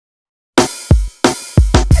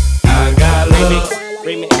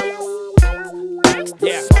Remix.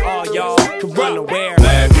 Yeah, all y'all can run aware.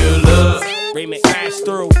 Fabulous. Remix. Crash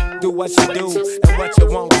through. Do what you do and what you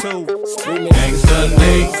want to. Remix. Gangsta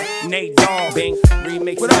Nate. Nate Dogg. Bing.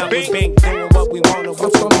 Remix. What up, Bing? Doing what we want to.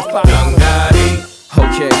 What's on the fire? Young Gotti.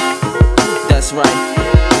 Okay, that's right.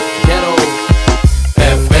 Ghetto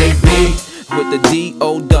F.A.B. with the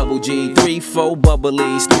D-O-double-G. 3-4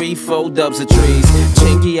 bubblies, 3-4 dubs of trees.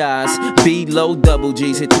 Chinky eyes, B-low double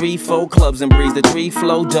G's. Hit 3-4 clubs and breeze. The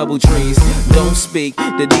 3-flow double trees. Don't speak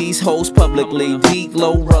to these hoes publicly. Deep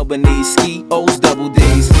low rubber knees, ski O's double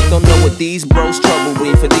D's. Don't know what these bros trouble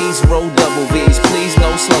we. For these roll double V's, please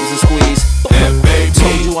no slums and squeeze.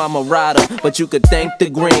 Told you I'm a rider, but you could thank the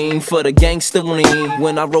green for the gangster lean.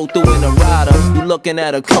 When I rode through in a rider, you looking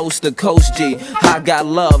at a coast to coast G. I got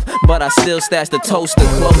love, but I still stash the toaster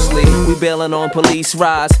closely. We bailing on police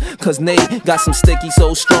rides, cause Nate got some sticky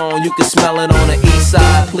so strong you can smell it on the east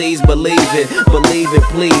side. Please believe it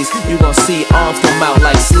please. You gon' see arms come out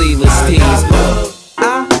like sleeveless tees.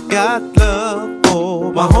 I got love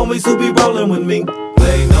for my homies who be rollin' with me.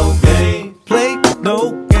 Play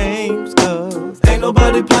no games, cause ain't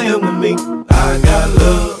nobody playin' with me. I got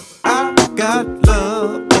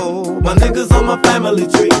love for my niggas on my family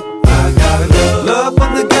tree. I got love for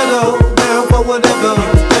the ghetto, down for whatever. He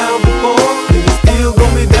was down before, he was still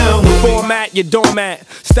gon' be down with me. Format your doormat,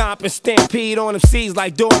 stomp and stampede on them C's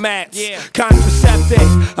like doormats.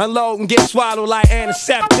 Contraceptic, unload and get swallowed like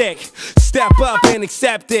antiseptic. Step up and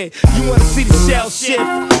accept it. You wanna see the shell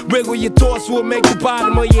shift? Wiggle your torso will make the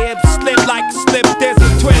bottom of your hips slip like a slip. There's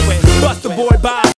a twist. Bust the boy by.